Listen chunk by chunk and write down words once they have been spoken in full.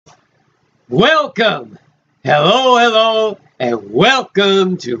Welcome, hello, and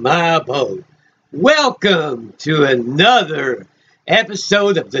welcome to my abode. Welcome to another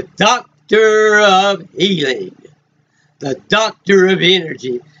episode of the Doctor of Healing, the Doctor of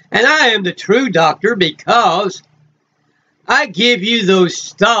Energy. And I am the true doctor because I give you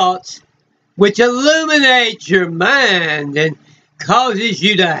those thoughts which illuminate your mind and causes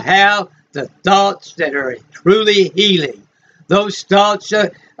you to have the thoughts that are truly healing. Those thoughts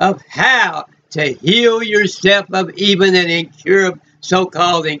of how to heal yourself of even an incurable,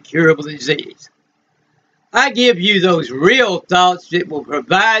 so-called incurable disease. I give you those real thoughts that will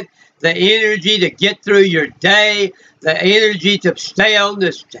provide the energy to get through your day, the energy to stay on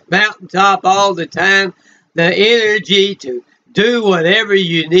this mountaintop all the time, the energy to do whatever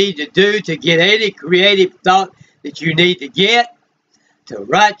you need to do to get any creative thought that you need to get, to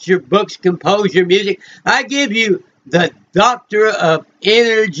write your books, compose your music. I give you the Doctor of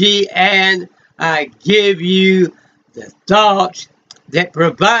Energy, and I give you the thoughts that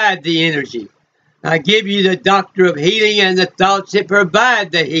provide the energy. I give you the Doctor of Healing and the thoughts that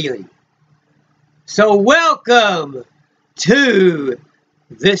provide the healing. So welcome to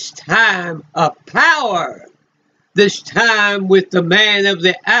this time of power, this time with the man of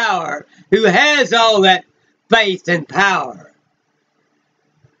the hour who has all that faith and power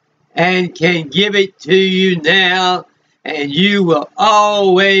and can give it to you now, and you will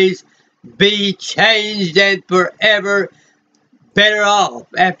always be changed and forever better off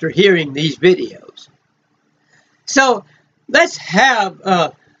after hearing these videos. So let's have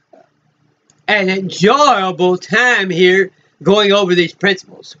an enjoyable time here going over these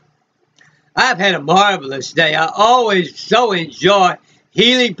principles. I've had a marvelous day. I always so enjoy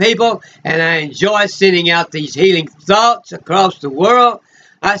healing people, and I enjoy sending out these healing thoughts across the world.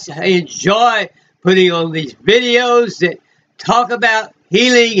 I enjoy putting on these videos that talk about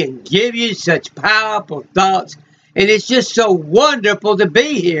healing and give you such powerful thoughts. And it's just so wonderful to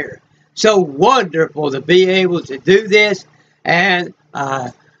be here. So wonderful to be able to do this. And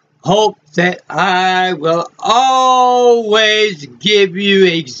I hope that I will always give you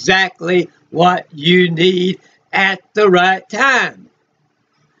exactly what you need at the right time.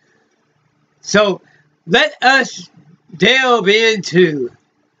 So let us delve into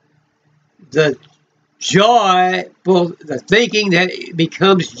the joyful, the thinking that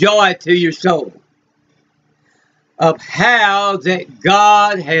becomes joy to your soul, of how that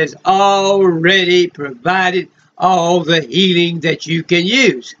God has already provided all the healing that you can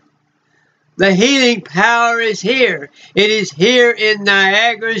use. The healing power is here. It is here in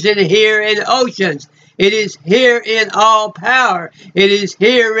Niagaras and here in oceans. It is here in all power. It is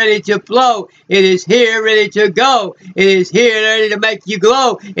here ready to flow. It is here ready to go. It is here ready to make you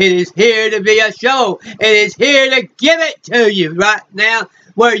glow. It is here to be a show. It is here to give it to you right now,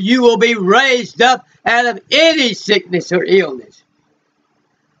 where you will be raised up out of any sickness or illness.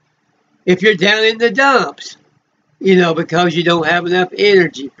 If you're down in the dumps, because you don't have enough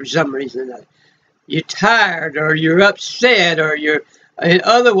energy for some reason or another. You're tired, or you're upset, or you're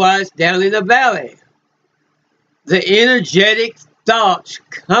otherwise down in the valley. The energetic thoughts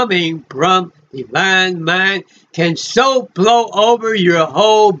coming from divine mind can so flow over your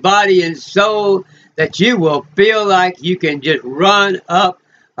whole body and soul that you will feel like you can just run up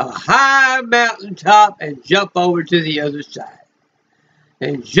a high mountaintop and jump over to the other side.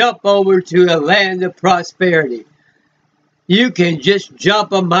 And jump over to a land of prosperity. You can just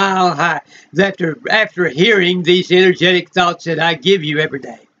jump a mile high after hearing these energetic thoughts that I give you every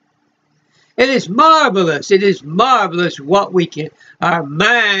day. It is marvelous. It is marvelous what our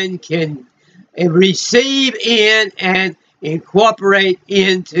mind can receive in and incorporate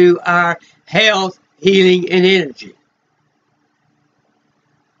into our health, healing, and energy.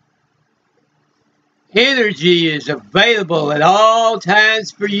 Energy is available at all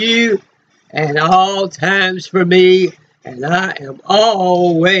times for you and all times for me, and I am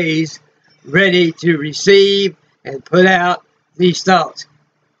always ready to receive and put out these thoughts.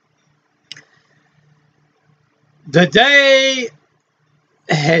 The day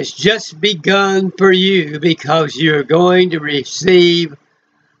has just begun for you because you're going to receive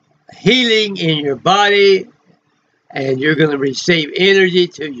healing in your body, and you're going to receive energy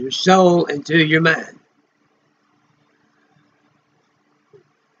to your soul and to your mind.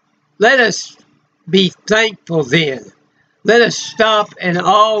 Let us be thankful then. Let us stop and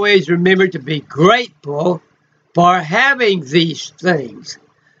always remember to be grateful for having these things.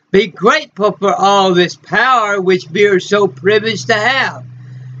 Be grateful for all this power which we are so privileged to have.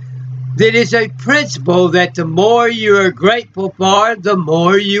 That is a principle that the more you are grateful for, the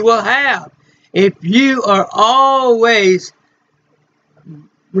more you will have. If you are always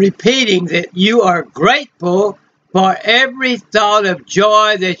repeating that you are grateful for every thought of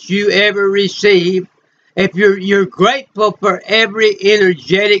joy that you ever receive. If you're grateful for every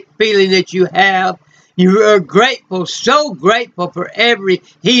energetic feeling that you have, you are grateful, so grateful for every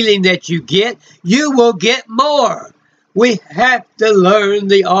healing that you get, you will get more. We have to learn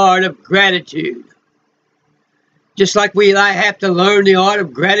the art of gratitude. Just like we have to learn the art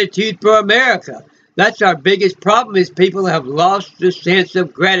of gratitude for America. That's our biggest problem, is people have lost the sense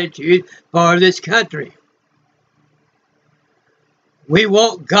of gratitude for this country. We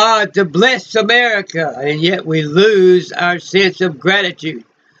want God to bless America, and yet we lose our sense of gratitude.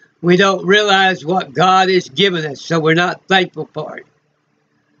 We don't realize what God has given us, so we're not thankful for it.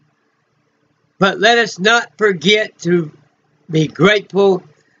 But let us not forget to be grateful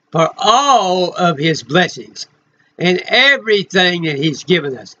for all of His blessings and everything that He's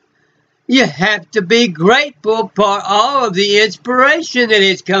given us. You have to be grateful for all of the inspiration that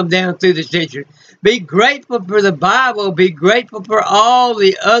has come down through the centuries. Be grateful for the Bible. Be grateful for all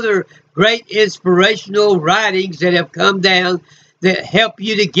the other great inspirational writings that have come down that help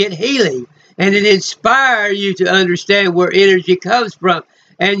you to get healing and that inspire you to understand where energy comes from.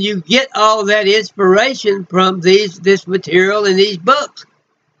 And you get all that inspiration from this material and these books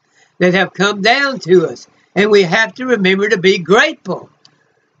that have come down to us. And we have to remember to be grateful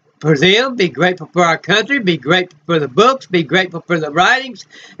for them, be grateful for our country, be grateful for the books, be grateful for the writings,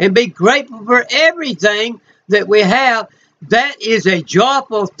 and be grateful for everything that we have. That is a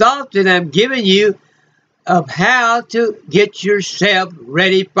joyful thought that I'm giving you of how to get yourself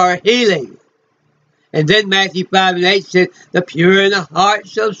ready for healing. And then Matthew 5:8 said, the pure in the heart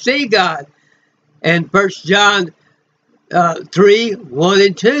shall see God. And 1 John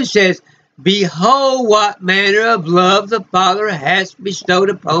 3:1-2 says, behold, what manner of love the Father has bestowed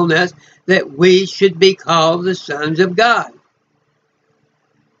upon us, that we should be called the sons of God.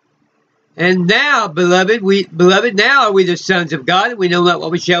 And now, beloved, now are we the sons of God, and we know not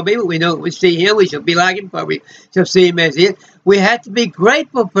what we shall be, but we know that we see Him, we shall be like Him, for we shall see Him as He is. We have to be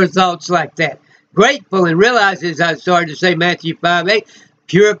grateful for thoughts like that. Grateful, and realize, as I started to say, Matthew 5:8,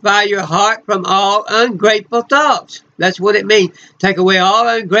 purify your heart from all ungrateful thoughts. That's what it means. Take away all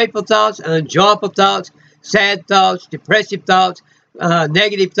ungrateful thoughts, unjoyful thoughts, sad thoughts, depressive thoughts,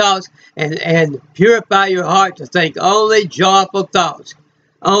 negative thoughts, and purify your heart to think only joyful thoughts,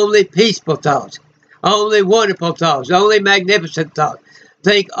 only peaceful thoughts, only wonderful thoughts, only magnificent thoughts.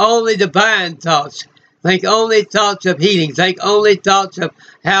 Think only divine thoughts. Think only thoughts of healing. Think only thoughts of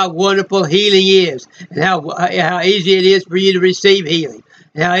how wonderful healing is, and how easy it is for you to receive healing,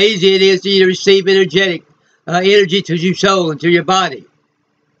 and how easy it is for you to receive energy to your soul and to your body.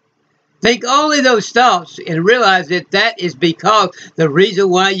 Think only those thoughts, and realize that that is because the reason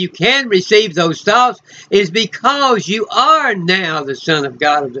why you can receive those thoughts is because you are now the son of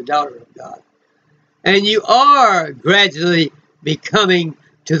God or the daughter of God. And you are gradually becoming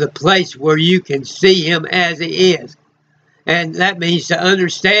to the place where you can see Him as He is. And that means to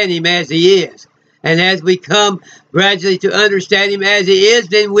understand Him as He is. And as we come gradually to understand Him as He is,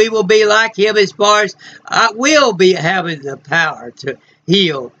 then we will be like Him as far as I will be having the power to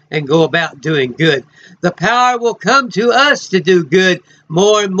heal and go about doing good. The power will come to us to do good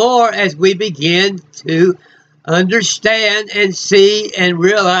more and more as we begin to understand and see and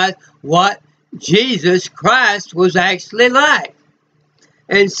realize what Jesus Christ was actually like.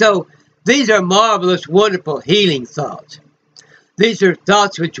 And so these are marvelous, wonderful healing thoughts. These are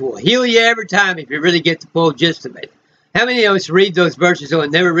thoughts which will heal you every time if you really get the full gist of it. How many of us read those verses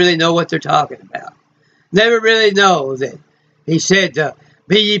and never really know what they're talking about? Never really know that He said,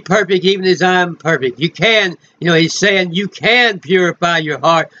 be ye perfect even as I am perfect. You can, He's saying you can purify your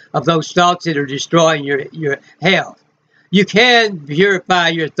heart of those thoughts that are destroying your health. You can purify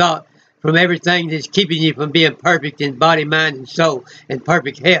your thought from everything that's keeping you from being perfect in body, mind, and soul, and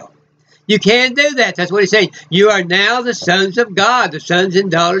perfect health. You can do that. That's what He's saying. You are now the sons of God, the sons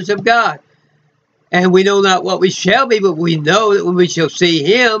and daughters of God. And we know not what we shall be, but we know that when we shall see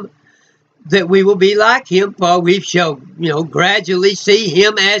Him, that we will be like Him, for we shall, gradually see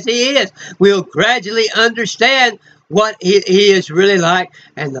Him as He is. We'll gradually understand what he is really like,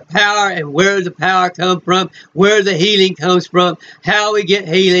 and the power, and where the power comes from, where the healing comes from, how we get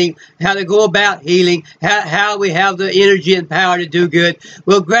healing, how to go about healing, how we have the energy and power to do good.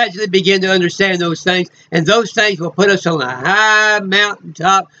 We'll gradually begin to understand those things, and those things will put us on a high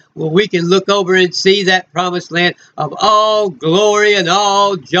mountaintop where we can look over and see that promised land of all glory and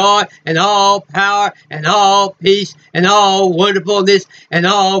all joy and all power and all peace and all wonderfulness and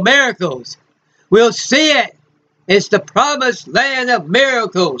all miracles. We'll see it. It's the promised land of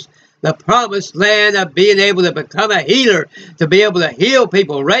miracles. the promised land of being able to become a healer, to be able to heal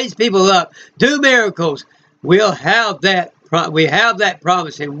people, raise people up, do miracles. We'll have that. We have that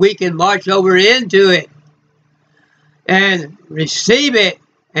promise, and we can march over into it and receive it.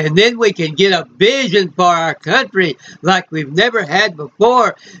 And then we can get a vision for our country like we've never had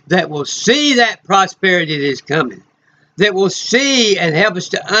before, that will see that prosperity that is coming, that will see and help us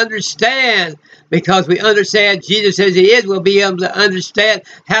to understand, because we understand Jesus as he is. We'll be able to understand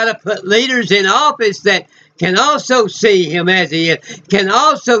how to put leaders in office that can also see him as he is, can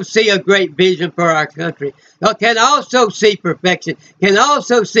also see a great vision for our country, can also see perfection, can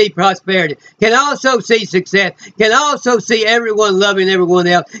also see prosperity, can also see success, can also see everyone loving everyone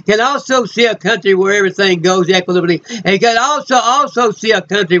else, can also see a country where everything goes equitably, and can also see a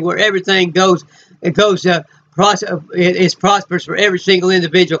country where everything is prosperous for every single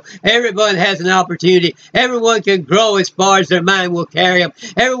individual. Everyone has an opportunity. Everyone can grow as far as their mind will carry them.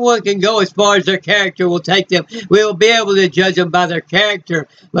 Everyone can go as far as their character will take them. We will be able to judge them by their character,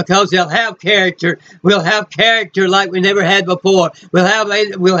 because they'll have character. We'll have character like we never had before.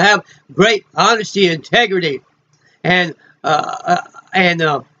 We'll have great honesty, integrity, and a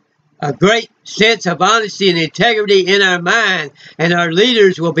great sense of honesty and integrity in our mind. And our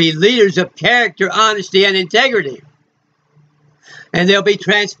leaders will be leaders of character, honesty, and integrity. And they'll be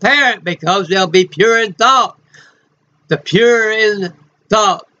transparent, because they'll be pure in thought. The pure in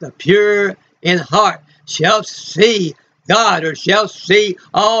thought, the pure in heart shall see God, or shall see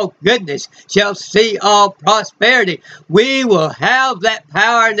all goodness, shall see all prosperity. We will have that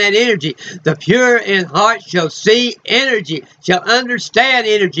power and that energy. The pure in heart shall see energy, shall understand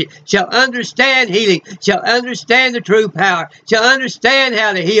energy, shall understand healing, shall understand the true power, shall understand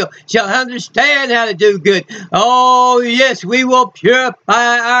how to heal, shall understand how to do good. Oh, yes, we will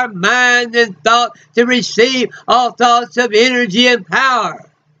purify our mind and thought to receive all thoughts of energy and power.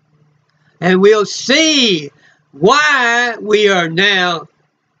 And we'll see why we are now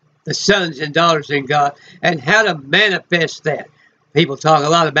the sons and daughters in God, and how to manifest that. People talk a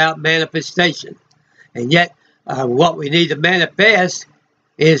lot about manifestation, and yet what we need to manifest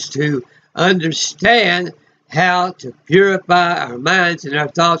is to understand how to purify our minds and our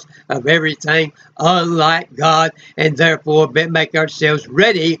thoughts of everything unlike God, and therefore make ourselves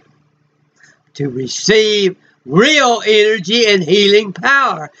ready to receive real energy and healing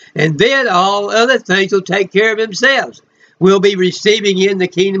power. And then all other things will take care of themselves. We'll be receiving in the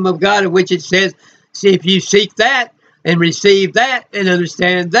kingdom of God, of which it says, see, if you seek that and receive that and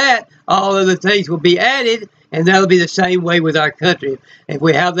understand that, all other things will be added. And that'll be the same way with our country. If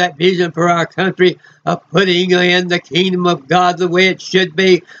we have that vision for our country of putting in the kingdom of God the way it should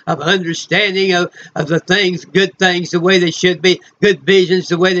be, of understanding of the things, good things the way they should be, good visions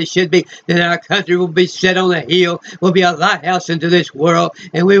the way they should be, then our country will be set on a hill, will be a lighthouse into this world,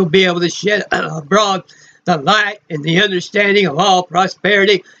 and we will be able to shed abroad the light and the understanding of all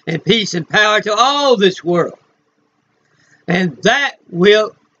prosperity and peace and power to all this world. And that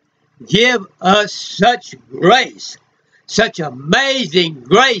will give us such grace, such amazing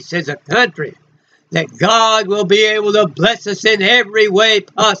grace as a country, that God will be able to bless us in every way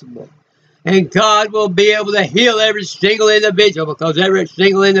possible. And God will be able to heal every single individual, because every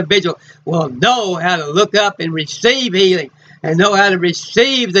single individual will know how to look up and receive healing, and know how to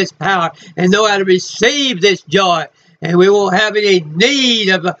receive this power, and know how to receive this joy. And we won't have any need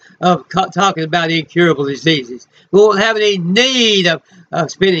of talking about incurable diseases. We won't have any need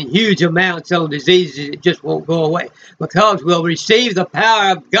of spending huge amounts on diseases that just won't go away, because we'll receive the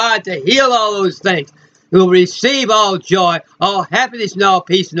power of God to heal all those things. We'll receive all joy, all happiness, and all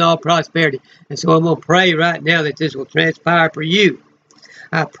peace, and all prosperity. And so I'm going to pray right now that this will transpire for you.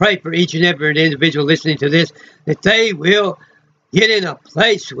 I pray for each and every individual listening to this, that they will get in a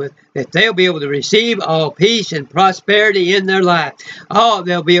place that they'll be able to receive all peace and prosperity in their life.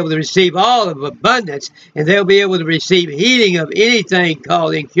 They'll be able to receive all of abundance, and they'll be able to receive healing of anything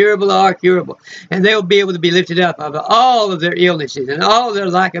called incurable or curable. And they'll be able to be lifted up of all of their illnesses, and all their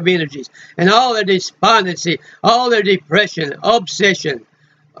lack of energies, and all their despondency, all their depression, obsession,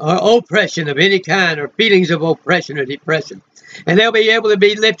 or oppression of any kind, or feelings of oppression or depression. And they'll be able to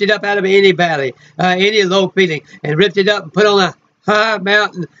be lifted up out of any valley, any low feeling, and lifted up and put on a high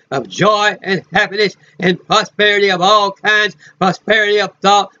mountain of joy and happiness and prosperity of all kinds, prosperity of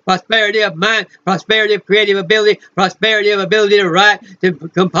thought, prosperity of mind, prosperity of creative ability, prosperity of ability to write, to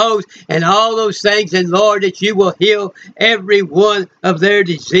compose, and all those things. And Lord, that you will heal every one of their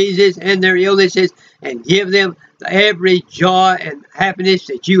diseases and their illnesses, and give them every joy and happiness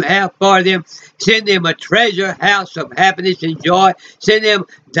that you have for them. Send them a treasure house of happiness and joy. Send them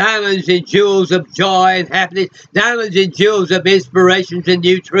diamonds and jewels of joy and happiness. Diamonds and jewels of inspirations and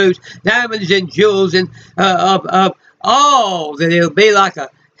new truths. Diamonds and jewels and of all, that it'll be like a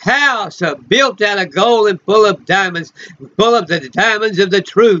house built out of gold and full of diamonds, full of the diamonds of the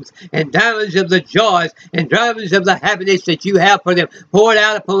truth and diamonds of the joys and diamonds of the happiness that you have for them. Pour it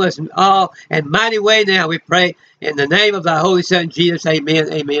out upon us all in mighty way now, we pray. In the name of the Holy Son, Jesus,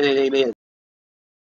 amen, amen, and amen.